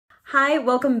Hi,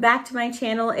 welcome back to my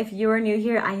channel. If you are new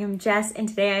here, I am Jess, and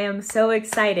today I am so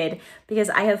excited because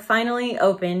I have finally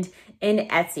opened an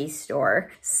Etsy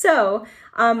store. So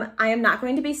I am not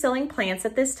going to be selling plants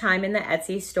at this time in the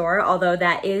Etsy store, although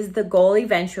that is the goal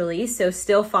eventually. So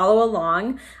still follow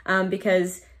along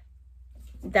because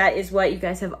that is what you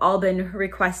guys have all been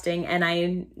requesting, and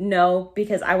I know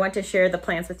because I want to share the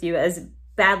plants with you as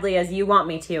badly as you want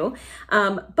me to.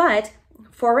 But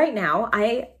for right now,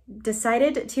 I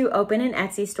decided to open an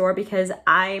Etsy store because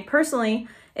I personally,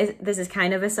 this is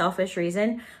kind of a selfish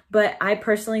reason, but I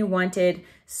personally wanted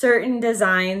certain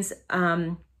designs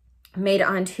made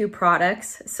onto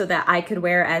products so that I could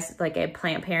wear as like a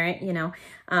plant parent, you know.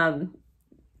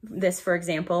 This, for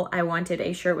example, I wanted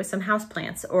a shirt with some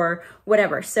houseplants or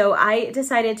whatever. So I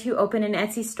decided to open an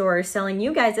Etsy store selling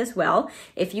you guys as well,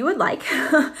 if you would like,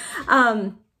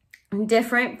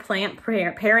 different plant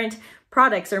parent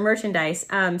products or merchandise.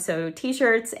 So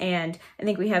t-shirts, and I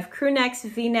think we have crew necks,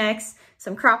 v-necks,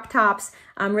 some crop tops,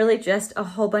 really just a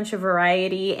whole bunch of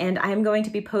variety. And I'm going to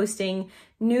be posting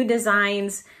new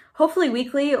designs, hopefully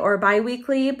weekly or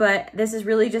bi-weekly, but this is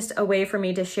really just a way for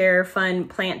me to share fun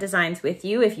plant designs with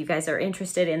you if you guys are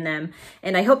interested in them.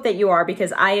 And I hope that you are,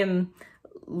 because I am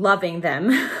loving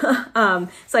them.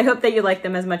 So I hope that you like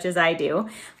them as much as I do,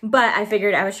 but I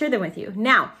figured I would share them with you.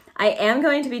 Now, I am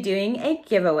going to be doing a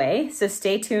giveaway, so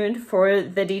stay tuned for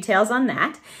the details on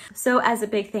that. So as a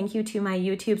big thank you to my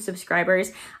YouTube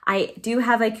subscribers, I do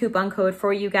have a coupon code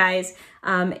for you guys.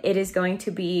 It is going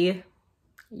to be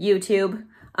YouTube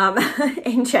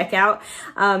in checkout.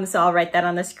 So I'll write that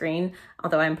on the screen,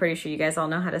 although I'm pretty sure you guys all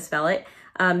know how to spell it.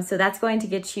 So that's going to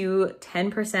get you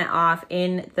 10% off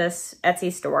in this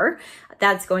Etsy store.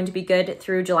 That's going to be good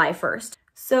through July 1st.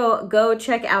 So go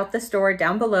check out the store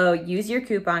down below, use your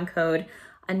coupon code.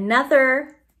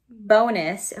 Another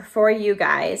bonus for you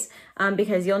guys,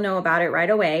 because you'll know about it right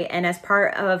away, and as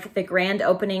part of the grand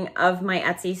opening of my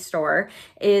Etsy store,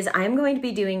 is I'm going to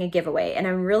be doing a giveaway. And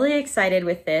I'm really excited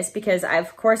with this because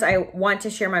of course I want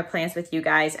to share my plants with you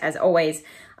guys as always.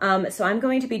 So I'm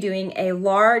going to be doing a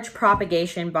large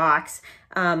propagation box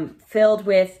filled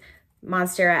with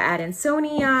Monstera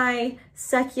adansonii,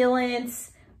 succulents,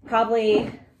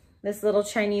 probably this little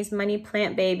Chinese money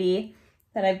plant baby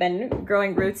that I've been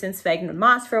growing roots in sphagnum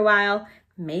moss for a while,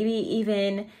 maybe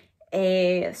even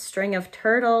a string of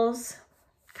turtles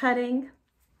cutting.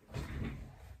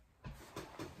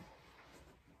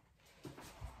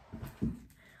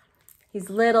 He's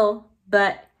little,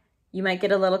 but you might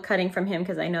get a little cutting from him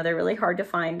because I know they're really hard to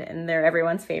find and they're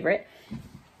everyone's favorite.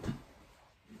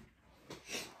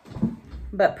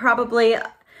 But probably,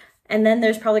 and then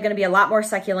there's probably going to be a lot more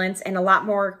succulents and a lot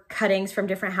more cuttings from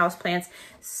different houseplants.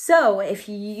 So if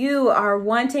you are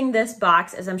wanting this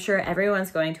box, as I'm sure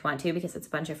everyone's going to want to because it's a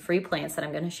bunch of free plants that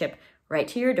I'm going to ship right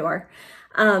to your door,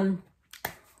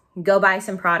 go buy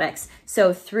some products.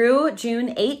 So through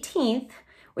June 18th,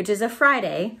 which is a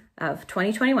Friday of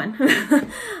 2021,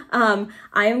 I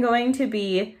am going to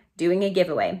be doing a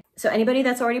giveaway. So anybody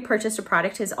that's already purchased a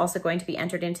product is also going to be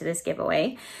entered into this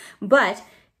giveaway. But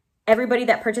everybody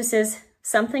that purchases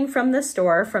something from the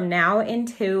store from now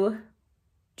into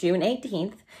June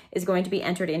 18th is going to be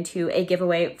entered into a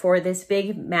giveaway for this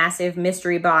big, massive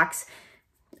mystery box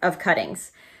of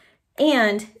cuttings.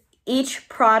 And each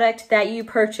product that you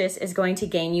purchase is going to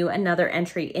gain you another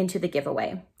entry into the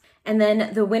giveaway. And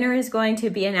then the winner is going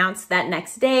to be announced that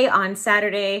next day on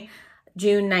Saturday,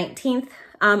 June 19th.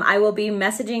 I will be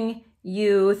messaging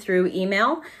you through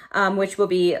email, which will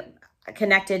be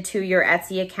connected to your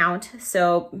Etsy account.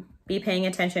 So be paying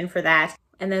attention for that.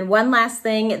 And then one last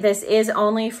thing, this is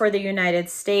only for the United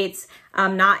States,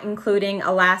 not including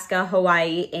Alaska,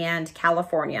 Hawaii, and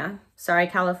California. Sorry,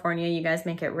 California, you guys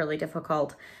make it really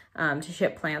difficult to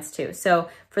ship plants to. So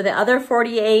for the other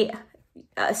 48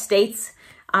 states,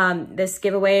 this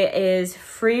giveaway is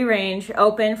free range,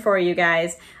 open for you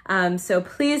guys. So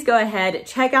please go ahead,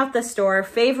 check out the store,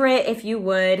 favorite if you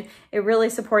would. It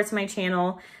really supports my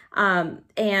channel.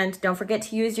 And don't forget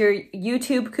to use your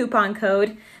YouTube coupon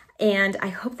code. And I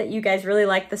hope that you guys really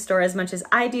like the store as much as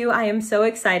I do. I am so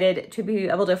excited to be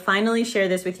able to finally share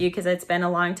this with you because it's been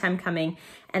a long time coming.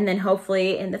 And then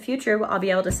hopefully in the future, I'll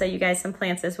be able to sell you guys some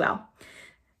plants as well.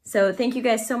 So thank you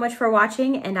guys so much for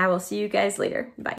watching, and I will see you guys later. Bye.